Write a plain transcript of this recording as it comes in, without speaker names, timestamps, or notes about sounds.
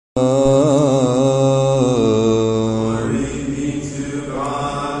Glory be to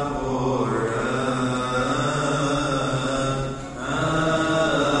God forever.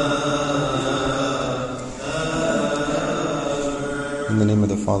 In the name of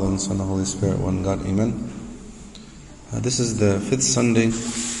the Father, and Son, and the Holy Spirit, one God, Amen. This is the 5th Sunday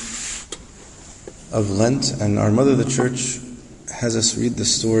of Lent, and our Mother the Church has us read the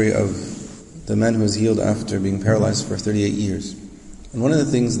story of the man who was healed after being paralyzed for 38 years. And one of the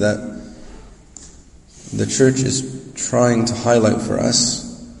things that the Church is trying to highlight for us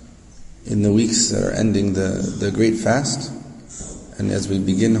in the weeks that are ending the Great Fast, and as we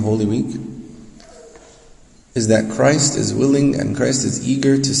begin Holy Week, is that Christ is willing and Christ is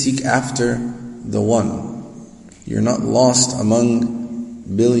eager to seek after the one. You're not lost among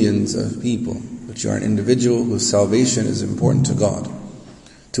billions of people, but you are an individual whose salvation is important to God.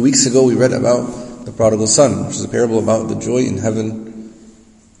 2 weeks ago we read about the prodigal son, which is a parable about the joy in heaven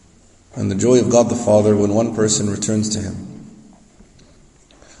and the joy of God the Father when one person returns to Him.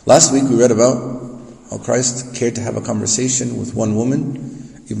 Last week we read about how Christ cared to have a conversation with one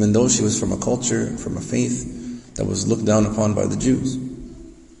woman, even though she was from a culture, from a faith that was looked down upon by the Jews.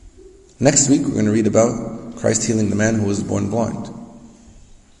 Next week we're going to read about Christ healing the man who was born blind.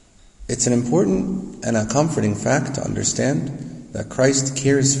 It's an important and a comforting fact to understand that Christ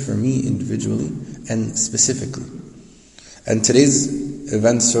cares for me individually and specifically. And today's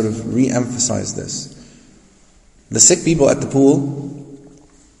events sort of re-emphasize this. The sick people at the pool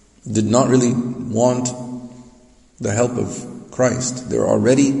did not really want the help of Christ. They were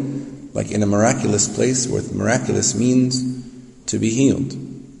already like in a miraculous place with miraculous means to be healed.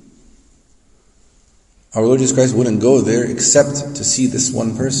 Our Lord Jesus Christ wouldn't go there except to see this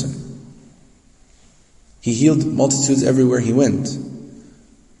one person. He healed multitudes everywhere He went.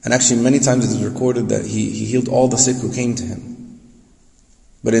 And actually many times it is recorded that He healed all the sick who came to Him.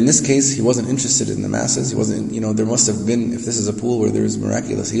 But in this case, He wasn't interested in the masses. He wasn't, there must have been, if this is a pool where there is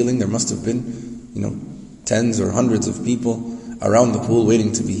miraculous healing, there must have been, tens or hundreds of people around the pool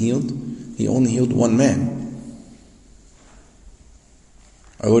waiting to be healed. He only healed one man.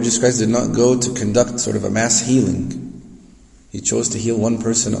 Our Lord Jesus Christ did not go to conduct sort of a mass healing. He chose to heal one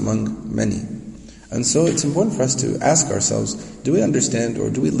person among many. And so it's important for us to ask ourselves, do we understand or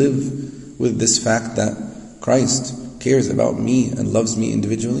do we live with this fact that Christ cares about me and loves me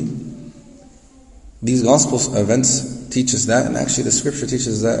individually? These gospel events teach us that, and actually the scripture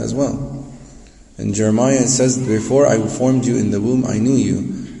teaches that as well. In Jeremiah it says, "Before I formed you in the womb I knew you,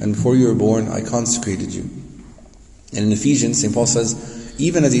 and before you were born I consecrated you." And in Ephesians, St. Paul says,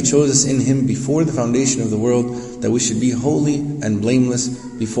 "Even as He chose us in Him before the foundation of the world, that we should be holy and blameless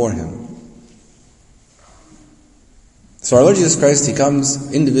before Him." So our Lord Jesus Christ, He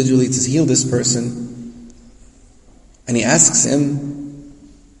comes individually to heal this person, and He asks him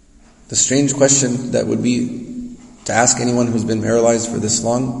the strange question that would be to ask anyone who's been paralyzed for this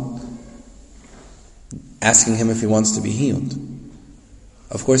long, asking him if he wants to be healed.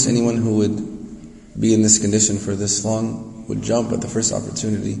 Of course, anyone who would be in this condition for this long would jump at the first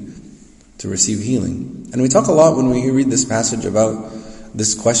opportunity to receive healing. And we talk a lot when we read this passage about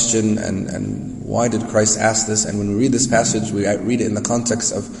this question and why did Christ ask this? And when we read this passage, we read it in the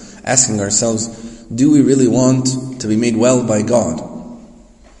context of asking ourselves, do we really want to be made well by God?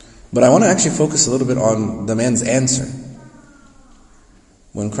 But I want to actually focus a little bit on the man's answer.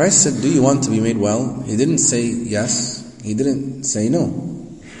 When Christ said, "Do you want to be made well?" He didn't say yes, He didn't say no.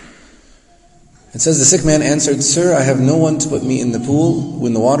 It says, "The sick man answered, 'Sir, I have no one to put me in the pool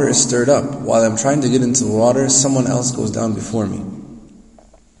when the water is stirred up. While I'm trying to get into the water, someone else goes down before me.'"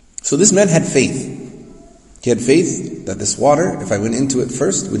 So this man had faith. He had faith that this water, if I went into it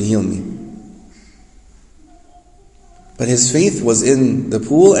first, would heal me. But his faith was in the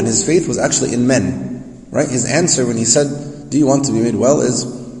pool, and his faith was actually in men. Right? His answer when he said, "Do you want to be made well?" is,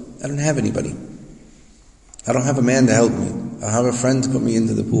 "I don't have anybody. I don't have a man to help me. I don't have a friend to put me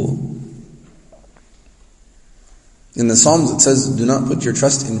into the pool." In the Psalms it says, "Do not put your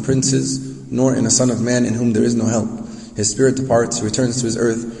trust in princes, nor in a son of man in whom there is no help. His spirit departs, he returns to his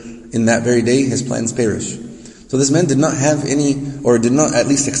earth. In that very day his plans perish." So this man did not have any, or did not at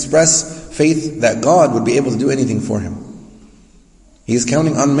least express faith that God would be able to do anything for him. He is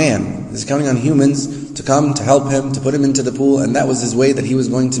counting on man. He is counting on humans to come, to help him, to put him into the pool, and that was his way that he was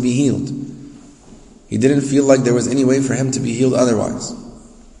going to be healed. He didn't feel like there was any way for him to be healed otherwise.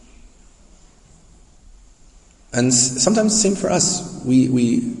 And sometimes the same for us.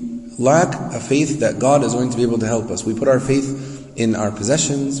 We lack a faith that God is going to be able to help us. We put our faith in our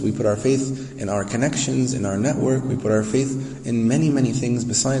possessions, we put our faith in our connections, in our network, we put our faith in many, many things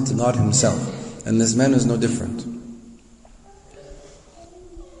besides God Himself. And this man is no different.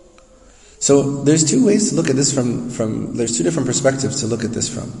 So there's two ways to look at this there's two different perspectives to look at this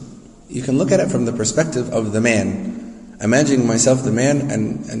from. You can look at it from the perspective of the man, imagining myself the man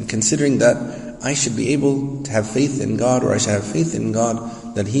and considering that I should be able to have faith in God, or I should have faith in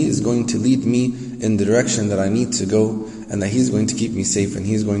God that He is going to lead me in the direction that I need to go, and that He's going to keep me safe and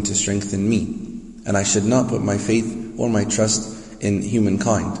He's going to strengthen me. And I should not put my faith or my trust in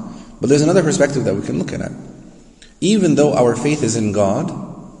humankind. But there's another perspective that we can look at. Even though our faith is in God,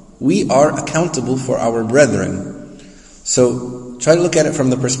 we are accountable for our brethren. So try to look at it from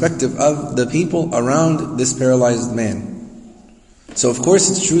the perspective of the people around this paralyzed man. So of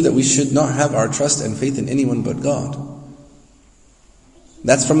course it's true that we should not have our trust and faith in anyone but God.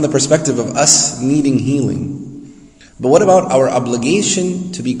 That's from the perspective of us needing healing. But what about our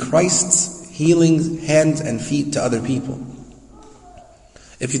obligation to be Christ's healing hands and feet to other people?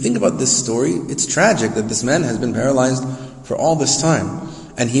 If you think about this story, it's tragic that this man has been paralyzed for all this time.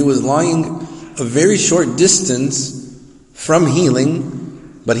 And he was lying a very short distance from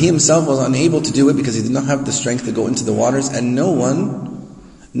healing, but he himself was unable to do it because he did not have the strength to go into the waters. And no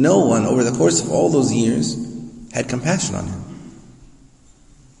one over the course of all those years had compassion on him.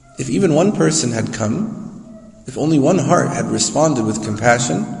 If even one person had come, if only one heart had responded with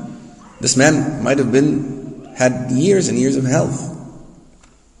compassion, this man might have had years and years of health.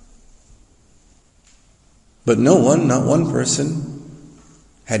 But no one, not one person,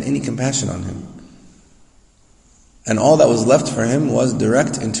 had any compassion on him. And all that was left for him was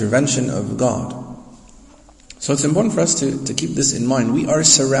direct intervention of God. So it's important for us to keep this in mind. We are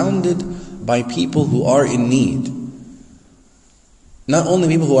surrounded by people who are in need. Not only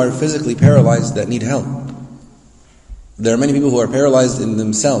people who are physically paralyzed that need help. There are many people who are paralyzed in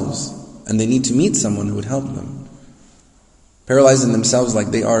themselves, and they need to meet someone who would help them. Paralyzed in themselves, like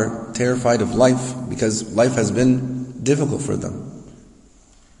they are terrified of life because life has been difficult for them.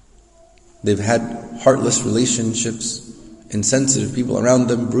 They've had heartless relationships, insensitive people around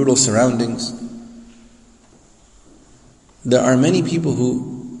them, brutal surroundings. There are many people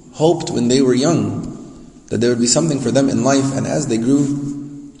who hoped when they were young that there would be something for them in life, and as they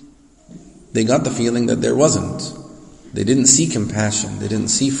grew, they got the feeling that there wasn't. They didn't see compassion, they didn't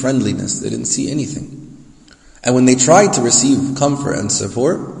see friendliness, they didn't see anything. And when they tried to receive comfort and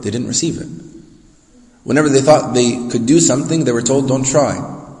support, they didn't receive it. Whenever they thought they could do something, they were told, don't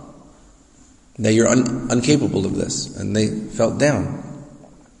try. That you're incapable of this. And they felt down.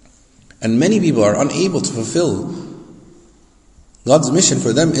 And many people are unable to fulfill God's mission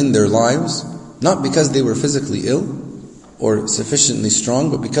for them in their lives, not because they were physically ill or sufficiently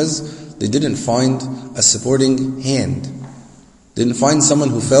strong, but because they didn't find a supporting hand. Didn't find someone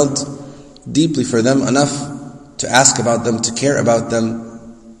who felt deeply for them enough to ask about them, to care about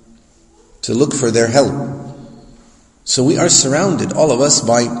them, to look for their help. So we are surrounded, all of us,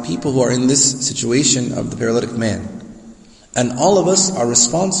 by people who are in this situation of the paralytic man. And all of us are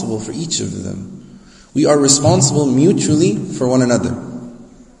responsible for each of them. We are responsible mutually for one another.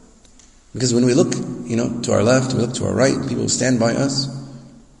 Because when we look, to our left, we look to our right, people who stand by us,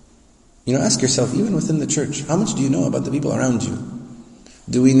 ask yourself, even within the church, how much do you know about the people around you?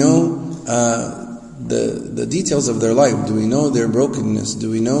 Do we know the details of their life? Do we know their brokenness?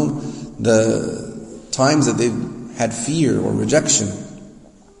 Do we know the times that they've had fear or rejection,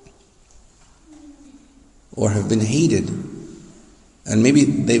 or have been hated, and maybe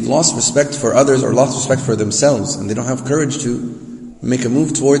they've lost respect for others or lost respect for themselves, and they don't have courage to make a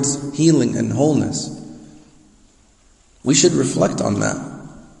move towards healing and wholeness? We should reflect on that,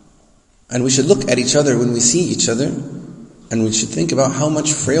 and we should look at each other when we see each other, and we should think about how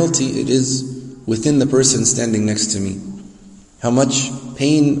much frailty it is within the person standing next to me, how much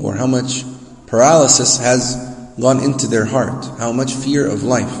pain or how much paralysis has gone into their heart, how much fear of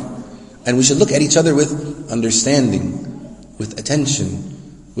life. And we should look at each other with understanding, with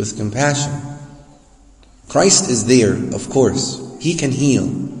attention, with compassion. Christ is there, of course. He can heal.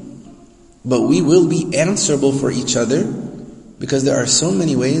 But we will be answerable for each other, because there are so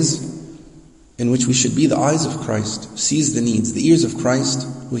many ways in which we should be the eyes of Christ, who sees the needs, the ears of Christ,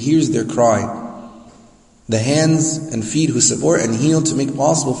 who hears their cry, the hands and feet who support and heal to make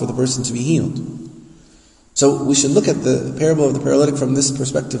possible for the person to be healed. So we should look at the parable of the paralytic from this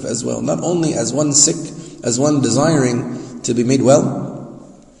perspective as well. Not only as one sick, as one desiring to be made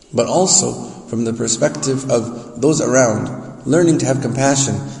well, but also from the perspective of those around, learning to have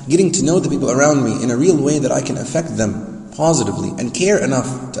compassion, getting to know the people around me in a real way that I can affect them positively and care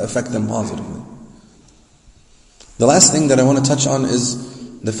enough to affect them positively. The last thing that I want to touch on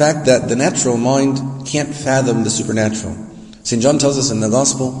is the fact that the natural mind can't fathom the supernatural. St. John tells us in the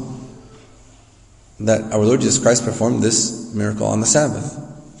Gospel that our Lord Jesus Christ performed this miracle on the Sabbath.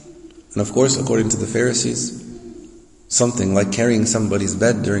 And of course, according to the Pharisees, something like carrying somebody's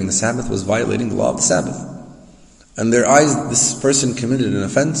bed during the Sabbath was violating the law of the Sabbath. In their eyes, this person committed an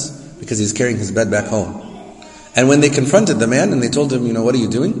offense because he's carrying his bed back home. And when they confronted the man and they told him, what are you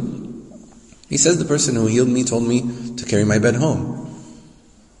doing? He says, the person who healed me told me to carry my bed home.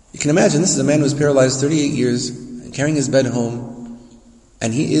 You can imagine, this is a man who was paralyzed 38 years, carrying his bed home,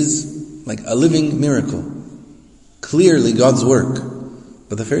 and he is like a living miracle. Clearly God's work.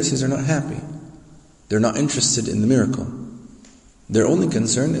 But the Pharisees are not happy. They're not interested in the miracle. Their only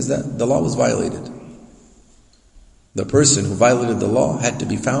concern is that the law was violated. The person who violated the law had to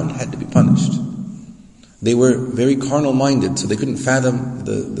be found, had to be punished. They were very carnal-minded, so they couldn't fathom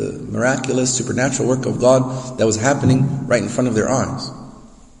the miraculous, supernatural work of God that was happening right in front of their eyes.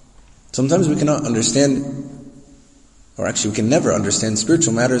 Sometimes we cannot understand, or actually we can never understand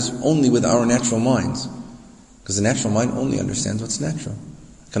spiritual matters only with our natural minds. Because the natural mind only understands what's natural.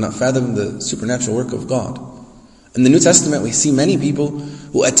 Cannot fathom the supernatural work of God. In the New Testament, we see many people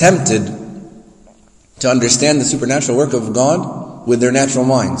who attempted to understand the supernatural work of God with their natural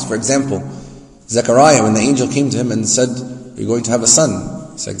minds. For example, Zechariah, when the angel came to him and said, "You're going to have a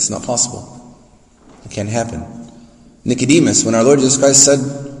son," he said, "It's not possible. It can't happen." Nicodemus, when our Lord Jesus Christ said,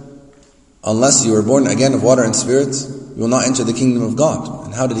 "Unless you are born again of water and spirit, you will not enter the kingdom of God."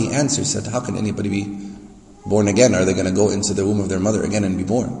 And how did he answer? He said, "How can anybody be born again? Are they going to go into the womb of their mother again and be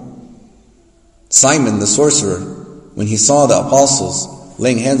born?" Simon the sorcerer, when he saw the apostles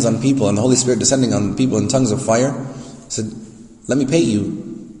laying hands on people and the Holy Spirit descending on people in tongues of fire, said, "Let me pay you.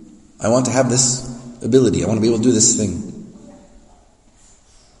 I want to have this ability. I want to be able to do this thing."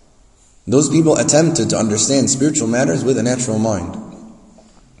 Those people attempted to understand spiritual matters with a natural mind.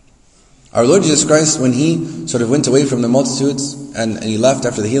 Our Lord Jesus Christ, when He sort of went away from the multitudes and He left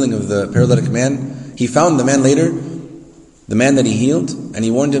after the healing of the paralytic man, He found the man later, the man that He healed, and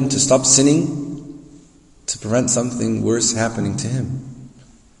He warned him to stop sinning to prevent something worse happening to him.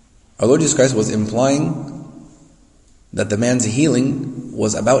 Our Lord Jesus Christ was implying that the man's healing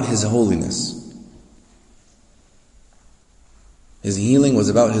was about his holiness. His healing was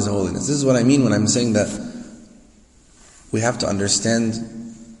about his holiness. This is what I mean when I'm saying that we have to understand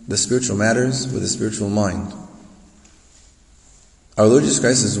the spiritual matters with a spiritual mind. Our Lord Jesus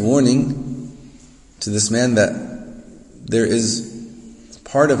Christ is warning to this man that there is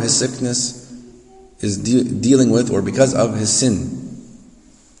part of his sickness is dealing with or because of his sin.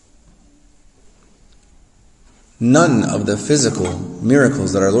 None of the physical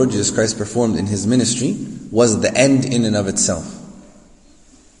miracles that our Lord Jesus Christ performed in His ministry was the end in and of itself.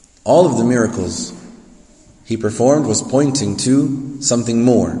 All of the miracles He performed was pointing to something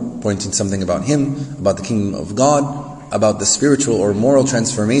more, pointing something about Him, about the kingdom of God, about the spiritual or moral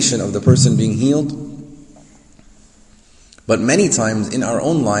transformation of the person being healed. But many times in our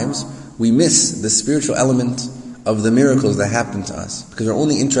own lives, we miss the spiritual element of the miracles that happen to us because we're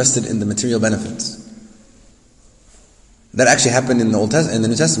only interested in the material benefits. That actually happened in the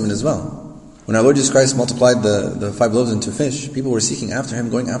New Testament as well. When our Lord Jesus Christ multiplied the 5 loaves and 2 fish, people were seeking after Him,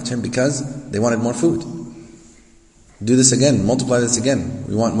 going after Him because they wanted more food. Do this again, multiply this again.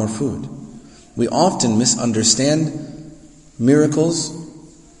 We want more food. We often misunderstand miracles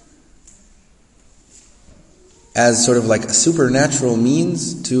as sort of like a supernatural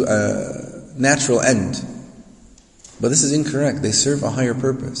means to a natural end. But this is incorrect. They serve a higher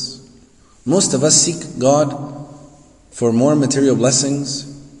purpose. Most of us seek God for more material blessings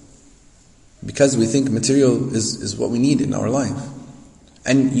because we think material is what we need in our life.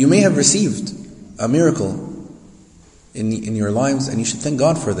 And you may have received a miracle in your lives, and you should thank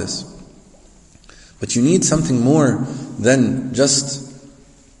God for this. But you need something more than just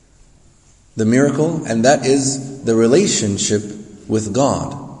the miracle, and that is the relationship with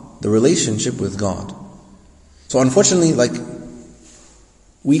God. The relationship with God. So unfortunately,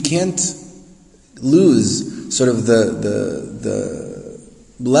 we can't lose sort of the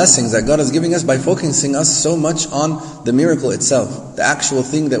blessings that God is giving us by focusing us so much on the miracle itself, the actual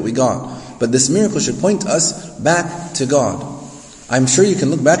thing that we got. But this miracle should point us back to God. I'm sure you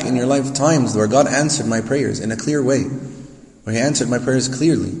can look back in your life times where God answered my prayers in a clear way, where He answered my prayers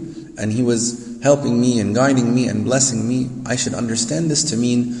clearly, and He was helping me and guiding me and blessing me. I should understand this to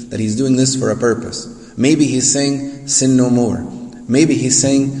mean that He's doing this for a purpose. Maybe He's saying, sin no more. Maybe He's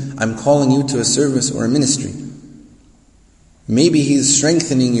saying, I'm calling you to a service or a ministry. Maybe He's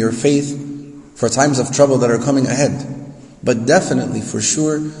strengthening your faith for times of trouble that are coming ahead. But definitely, for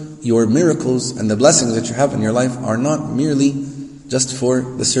sure, your miracles and the blessings that you have in your life are not merely just for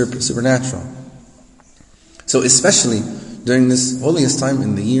the supernatural. So especially during this holiest time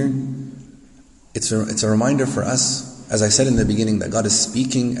in the year, it's a reminder for us as I said in the beginning, that God is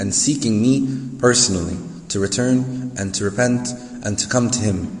speaking and seeking me personally to return and to repent and to come to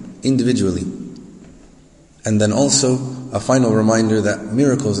Him individually. And then also a final reminder that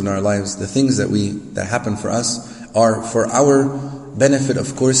miracles in our lives, the things that happen for us, are for our benefit,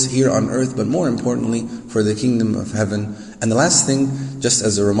 of course, here on earth, but more importantly, for the kingdom of heaven. And the last thing, just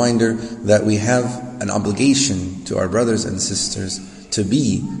as a reminder, that we have an obligation to our brothers and sisters to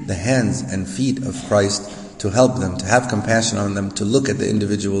be the hands and feet of Christ, to help them, to have compassion on them, to look at the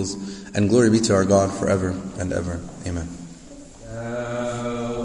individuals. And glory be to our God forever and ever. Amen.